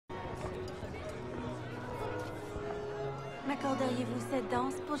M'accorderiez-vous cette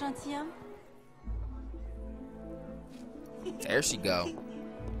danse pour gentilhomme? There she go.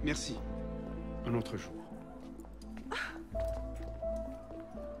 Merci. Un autre jour.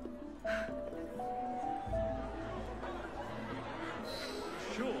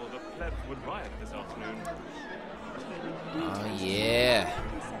 Sure, the plebs would riot this afternoon. Oh yeah.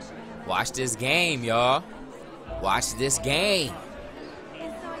 Watch this game, y'all. Watch this game.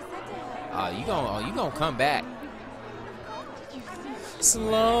 Oh, you gonna come back.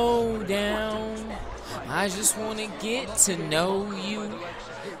 Slow down. I just wanna get to know you.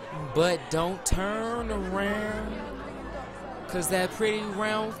 But don't turn around. 'Cause that pretty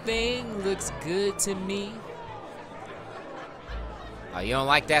round thing looks good to me. Oh, you don't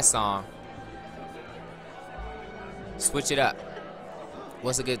like that song? Switch it up.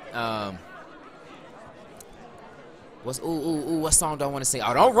 What's a good what song do I want to sing?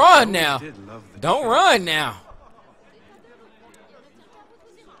 Oh, don't run now. Don't run now.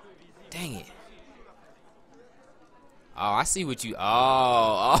 Dang it. Oh, I see what you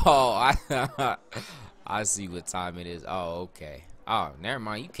I see what time it is. Oh, okay. Oh, never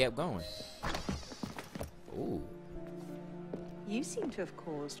mind. You kept going. Ooh. You seem to have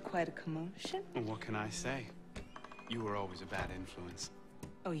caused quite a commotion. Well, what can I say? You were always a bad influence.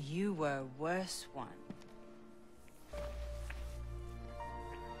 Oh, you were a worse one.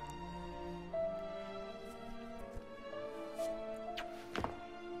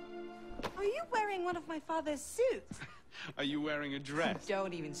 Are you wearing one of my father's suits? Are you wearing a dress?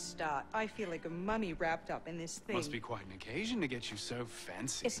 Don't even start. I feel like a mummy wrapped up in this thing. Must be quite an occasion to get you so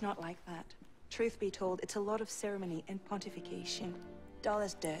fancy. It's not like that. Truth be told, it's a lot of ceremony and pontification. Dull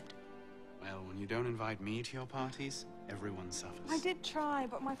as dirt. Well, when you don't invite me to your parties, everyone suffers. I did try,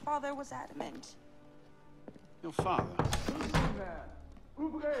 but my father was adamant. Your father?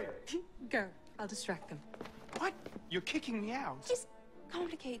 Go. I'll distract them. What? You're kicking me out? It's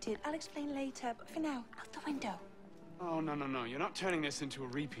complicated. I'll explain later, but for now, out the window. Oh, no, no, no. You're not turning this into a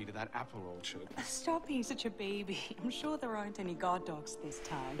repeat of that apple orchard. Stop being such a baby. I'm sure there aren't any guard dogs this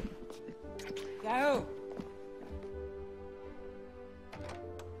time. Go!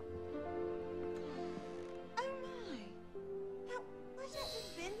 Oh my! That wasn't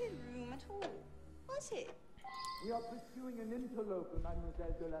the billiard room at all, was it? We are pursuing an interloper,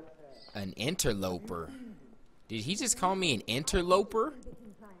 Mademoiselle de la Terre. An interloper? Did he just call me an interloper?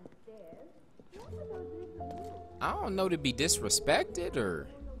 I don't know, to be disrespected or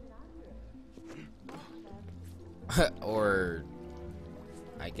or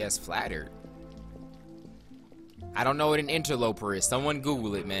I guess flattered. I don't know what an interloper is. Someone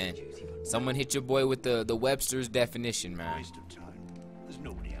Google it, man. Someone hit your boy with the Webster's definition, man. Waste of time. There's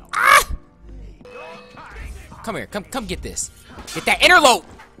nobody else. Ah! Come here, come get this. Get that interlope.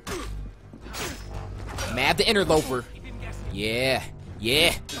 Mab the interloper. Yeah,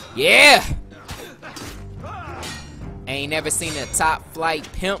 yeah, yeah. Ain't never seen a top flight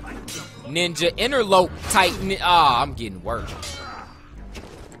pimp ninja interlope type. I'm getting work.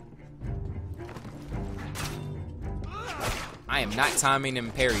 I am not timing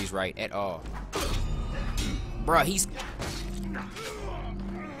them parries right at all. Bruh, he's...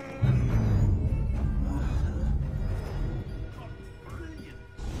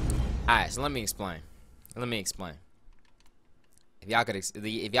 Alright, so let me explain.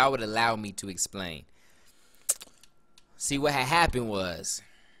 If y'all would allow me to explain. See, what had happened was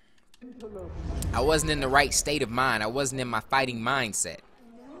I wasn't in the right state of mind. I wasn't in my fighting mindset.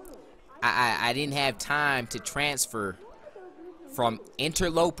 I didn't have time to transfer from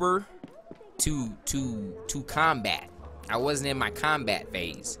interloper to combat. I wasn't in my combat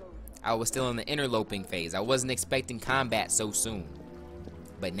phase. I was still in the interloping phase. I wasn't expecting combat so soon.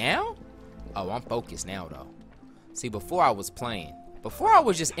 But now, oh, I'm focused now though. See, before I was playing. Before I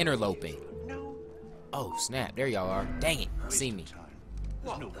was just interloping. Oh, snap. There y'all are. Dang it. See me.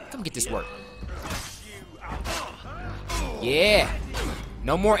 Come get this work. Yeah.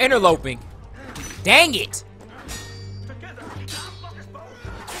 No more interloping. Dang it.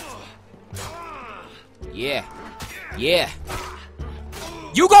 Yeah. Yeah.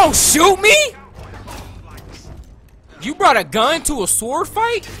 You gonna shoot me? You brought a gun to a sword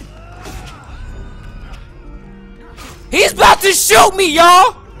fight? He's about to shoot me,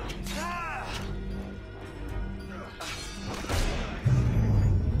 y'all!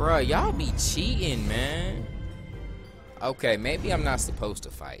 Bruh, y'all be cheating, man. Okay, maybe I'm not supposed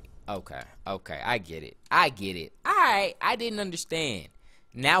to fight. Okay, I get it. Alright, I didn't understand.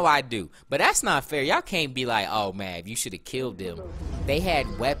 Now I do. But that's not fair. Y'all can't be like, oh, man, you should have killed them. They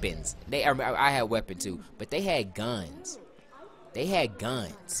had weapons. I had a weapon too, but they had guns.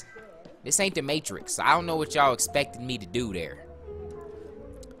 This ain't the Matrix. I don't know what y'all expected me to do there.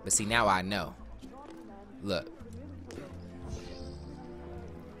 But see, now I know. Look.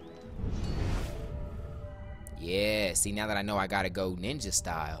 Yeah, see, now that I know, I gotta go ninja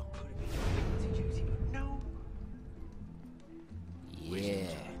style. Yeah.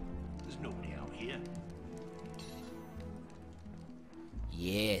 There's nobody out here.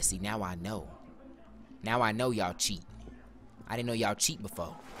 Yeah, see, now I know. Now I know y'all cheat. I didn't know y'all cheat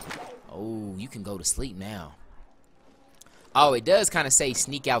before. Oh, you can go to sleep now. Oh, it does kind of say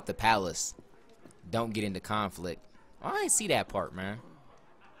sneak out the palace. Don't get into conflict. Oh, I didn't see that part, man.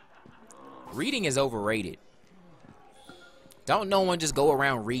 Reading is overrated. Don't no one just go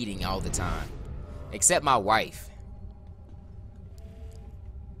around reading all the time. Except my wife.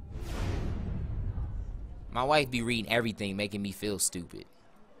 My wife be reading everything, making me feel stupid.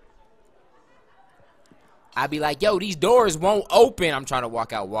 I be like, yo, these doors won't open. I'm trying to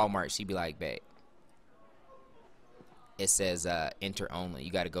walk out Walmart. She be like, babe. It says enter only.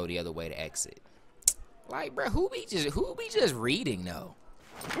 You got to go the other way to exit. Like, bro, who be just reading though?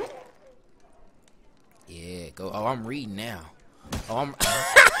 Yeah, go. Oh, I'm reading now. Oh, I'm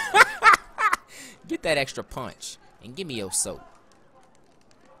get that extra punch and give me your soap.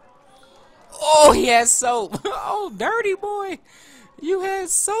 Oh, he has soap. Oh, dirty boy. You had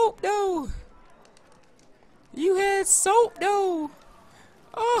soap though. You had soap though.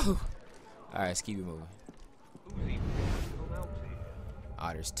 Oh. All right, let's keep it moving.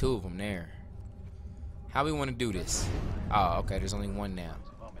 Oh, there's two of them there. How we want to do this? Oh, okay. There's only one now.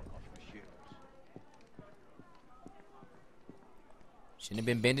 Shouldn't have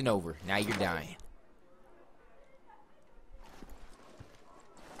been bending over. Now you're dying.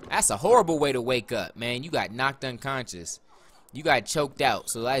 That's a horrible way to wake up, man. You got knocked unconscious. You got choked out.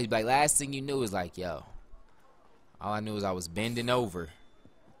 So like last thing you knew was like, yo. All I knew was I was bending over.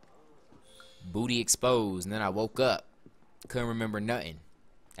 Booty exposed. And then I woke up. Couldn't remember nothing.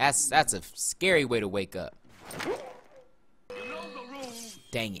 That's a scary way to wake up.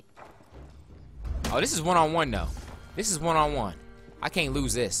 Dang it. Oh, this is one-on-one though. This is one-on-one. I can't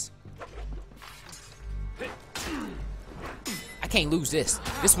lose this. I can't lose this.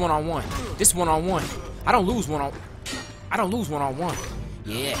 This one-on-one. This one-on-one. I don't lose one-on-one.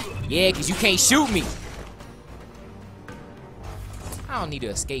 Yeah. Yeah, cause you can't shoot me. I don't need to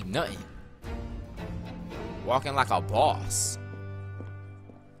escape nothing. Walking like a boss.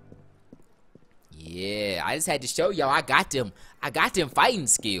 Yeah, I just had to show y'all I got them fighting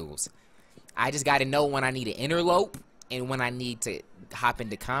skills. I just gotta know when I need to interlope and when I need to hop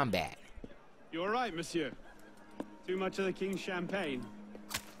into combat. You all right, monsieur? Too much of the king's champagne?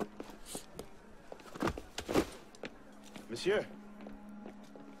 Monsieur?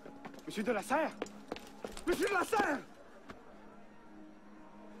 Monsieur de la Serre? Monsieur de la Serre!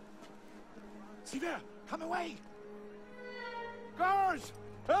 See there! Come away! Guards!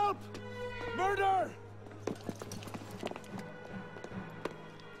 Help! Murder!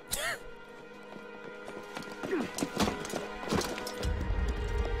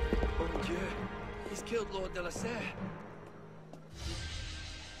 Mon Dieu, he's killed Lord de la Serre.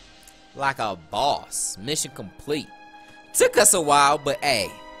 Like a boss. Mission complete. Took us a while, but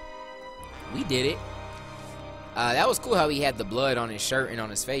hey, we did it. That was cool how he had the blood on his shirt and on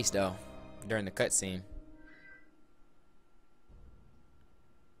his face though during the cutscene.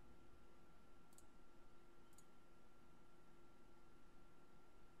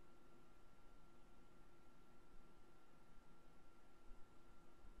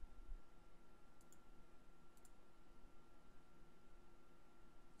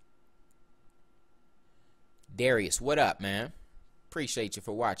 Darius, what up, man? Appreciate you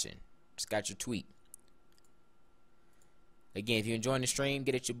for watching. Just got your tweet. Again, if you're enjoying the stream,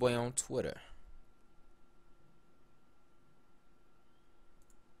 get at your boy on Twitter.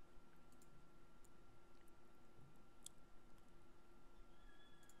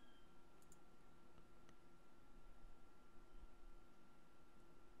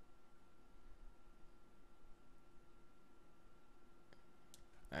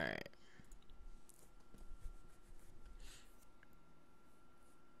 All right.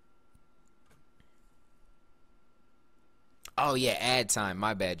 Oh yeah, ad time.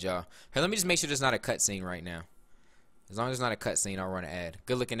 My bad, y'all. Hey, let me just make sure there's not a cutscene right now. As long as there's not a cutscene, I'll run an ad.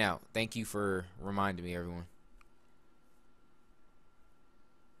 Good looking out. Thank you for reminding me, everyone.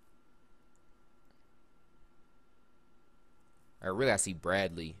 I see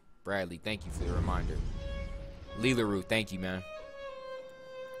Bradley. Bradley, thank you for the reminder. Leelaroo, thank you, man.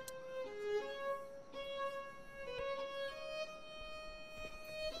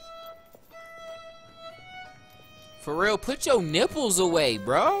 For real, put your nipples away,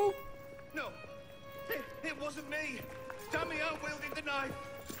 bro. wasn't me. Dummy wielded the knife.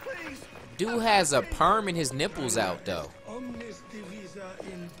 Please. Dude has a perm and his nipples out though. Omnis divisa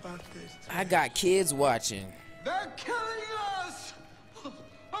in pactis. I got kids watching. They're killing us!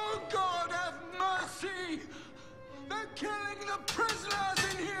 Oh God, have mercy! They're killing the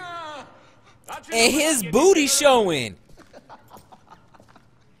prisoners in here! And his booty showing.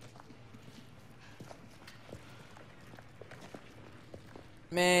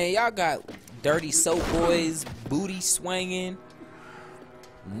 Man, y'all got dirty soap boys, booty swinging,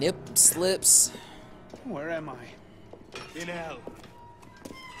 nip slips. Where am I? In hell.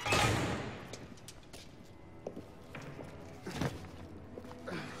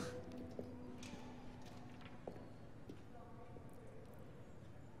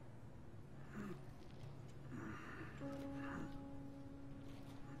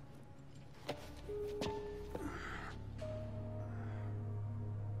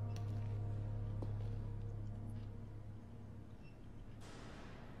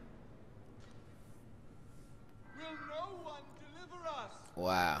 Will no one deliver us?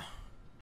 Wow.